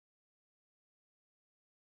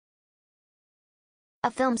A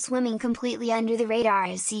film swimming completely under the radar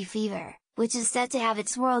is Sea Fever, which is set to have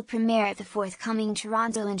its world premiere at the forthcoming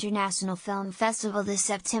Toronto International Film Festival this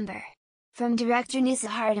September. From director Nissa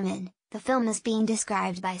Hardiman, the film is being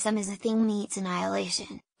described by some as a thing meets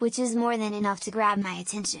annihilation, which is more than enough to grab my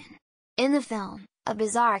attention. In the film, a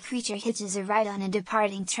bizarre creature hitches a ride on a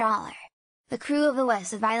departing trawler. The crew of a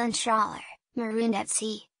West Island trawler, marooned at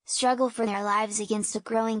sea, struggle for their lives against a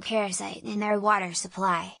growing parasite in their water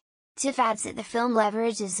supply. TIFF adds that the film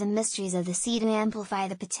leverages the mysteries of the sea to amplify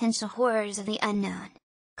the potential horrors of the unknown.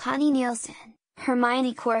 Connie Nielsen,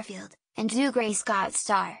 Hermione Corfield, and Drew Gray Scott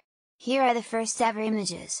star. Here are the first ever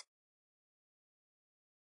images.